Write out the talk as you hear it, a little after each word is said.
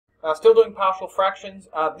Still doing partial fractions.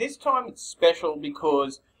 This time it's special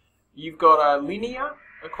because you've got a linear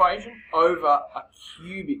equation over a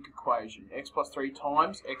cubic equation, x plus 3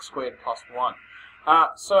 times x squared plus 1.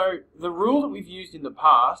 So the rule that we've used in the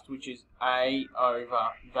past, which is a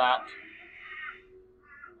over that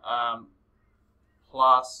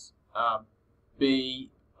plus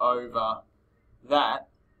b over that,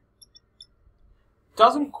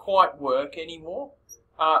 doesn't quite work anymore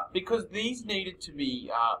because these needed to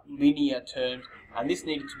be linear terms and this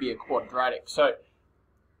needed to be a quadratic. So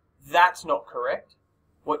that's not correct.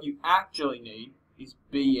 What you actually need is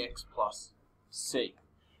bx plus c.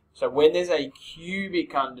 So when there's a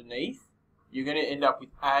cubic underneath, you're going to end up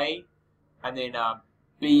with a and then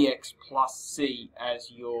bx plus c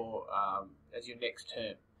as your next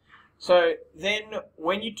term. So then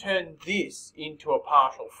when you turn this into a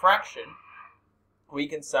partial fraction, we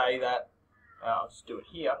can say that, I'll just do it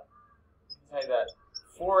here, we can say that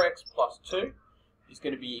 4x plus 2 is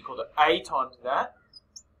going to be equal to a times that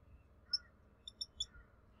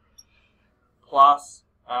plus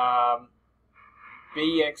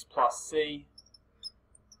bx plus c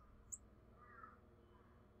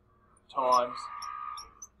times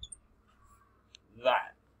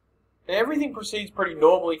that. Everything proceeds pretty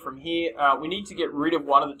normally from here. We need to get rid of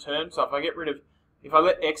one of the terms. So if I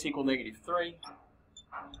let x equal negative 3,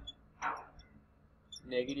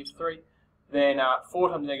 then 4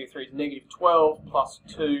 times negative 3 is negative 12, plus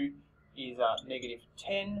 2 is negative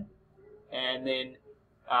 10, and then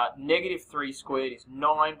negative 3 squared is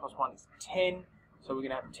 9, plus 1 is 10, so we're going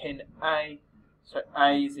to have 10a, so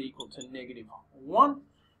a is equal to negative 1,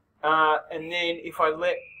 and then if I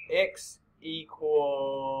let x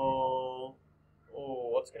equal,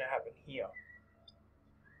 what's going to happen here?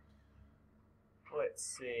 Let's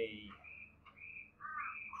see.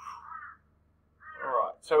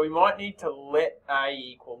 Alright, so we might need to let a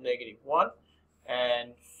equal negative 1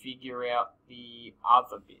 and figure out the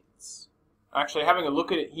other bits. Actually, having a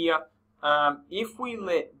look at it here, if we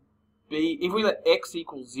let x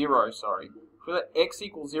equal 0, if we let x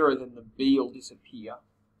equal 0, then the b will disappear.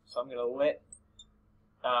 So I'm going to let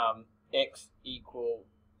x equal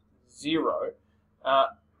 0. Now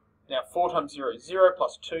 4 times 0 is 0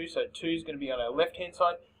 plus 2, so 2 is going to be on our left-hand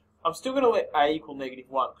side. I'm still going to let a equal negative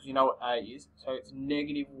 1 because you know what a is. So it's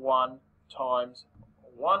negative 1 times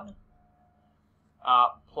 1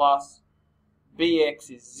 plus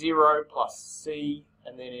bx is 0 plus c,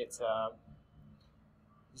 and then it's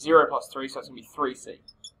 0 plus 3, so it's going to be 3c.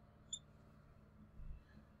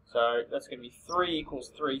 So that's going to be 3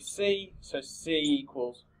 equals 3c, so c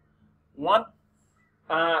equals 1.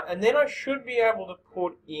 And then I should be able to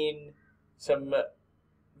put in some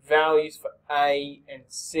values for a and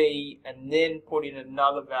c, and then put in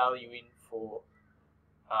another value in for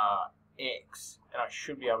x, and I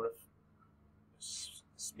should be able to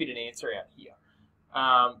spit an answer out here.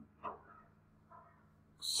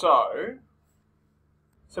 So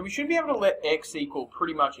we should be able to let x equal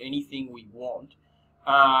pretty much anything we want,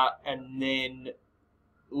 and then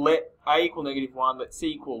let a equal negative 1, let c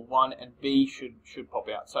equal 1, and b should pop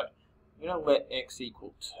out. So I'm going to let x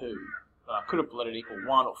equal 2. I could have let it equal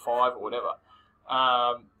 1 or 5 or whatever.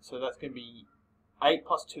 So that's going to be 8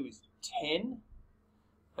 plus 2 is 10.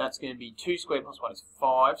 That's going to be 2 squared plus 1 is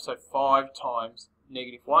 5. So 5 times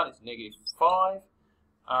negative 1 is negative 5.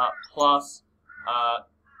 Plus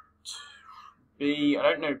b, I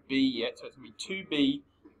don't know b yet, so it's going to be 2b.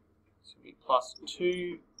 So it'll be plus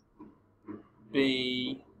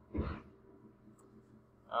 2b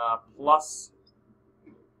plus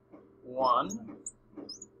 1.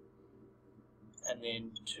 And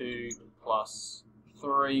then 2 plus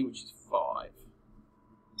 3, which is 5.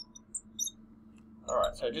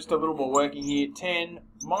 Alright, so just a little more working here. 10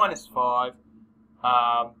 minus 5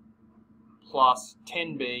 plus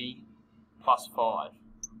 10b plus 5.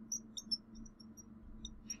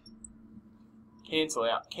 Cancel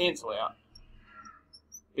out, cancel out.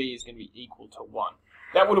 B is going to be equal to 1.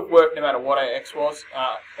 That would have worked no matter what our x was,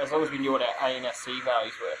 as long as we knew what our a and our c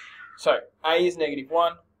values were. So a is negative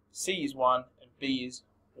 1, c is 1, b is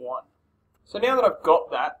 1. So now that I've got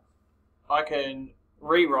that, I can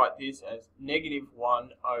rewrite this as negative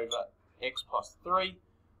 1 over x plus 3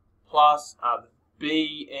 plus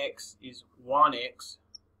bx is 1x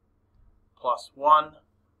plus 1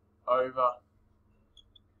 over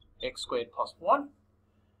x squared plus 1.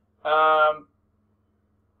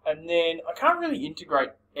 And then I can't really integrate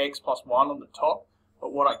x plus 1 on the top,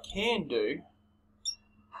 but what I can do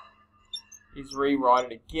is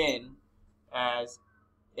rewrite it again as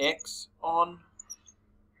x on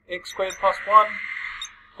x squared plus 1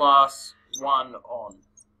 plus 1 on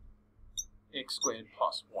x squared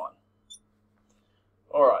plus 1.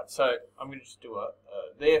 Alright, so I'm going to just do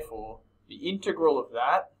therefore, the integral of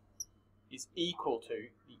that is equal to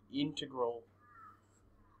the integral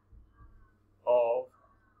of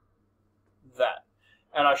that.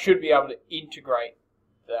 And I should be able to integrate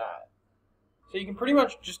that. So you can pretty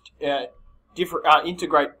much just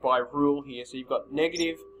integrate by rule here. So you've got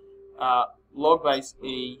negative log base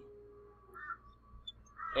e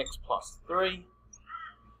x plus 3,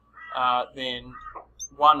 then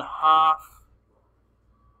 1/2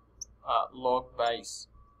 log base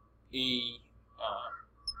e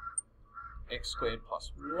x squared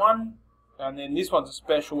plus 1, and then this one's a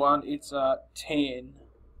special one. It's tan,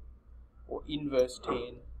 or inverse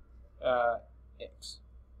tan x.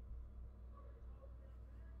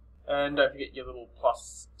 And don't forget your little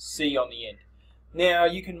plus c on the end. Now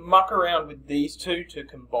you can muck around with these two to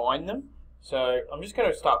combine them. So I'm just going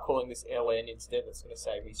to start calling this ln instead. That's going to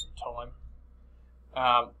save me some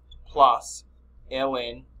time. Plus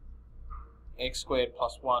ln x squared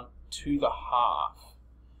plus 1 to the half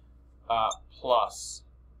plus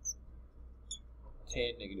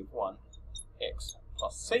tan negative 1 x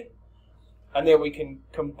plus c. And then we can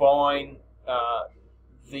combine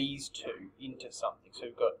these two into something. So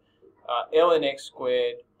we've got ln x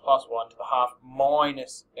squared plus 1 to the half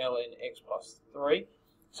minus ln x plus 3.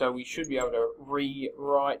 So we should be able to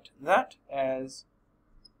rewrite that as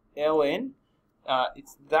ln.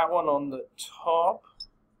 It's that one on the top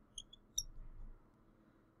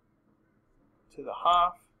to the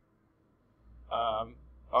half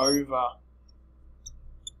over,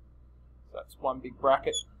 so that's one big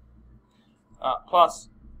bracket, plus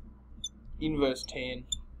inverse tan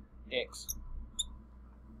x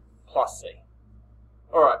plus c.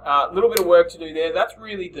 Alright, a little bit of work to do there. That's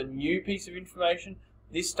really the new piece of information.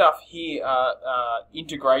 This stuff here are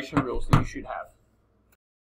integration rules that you should have.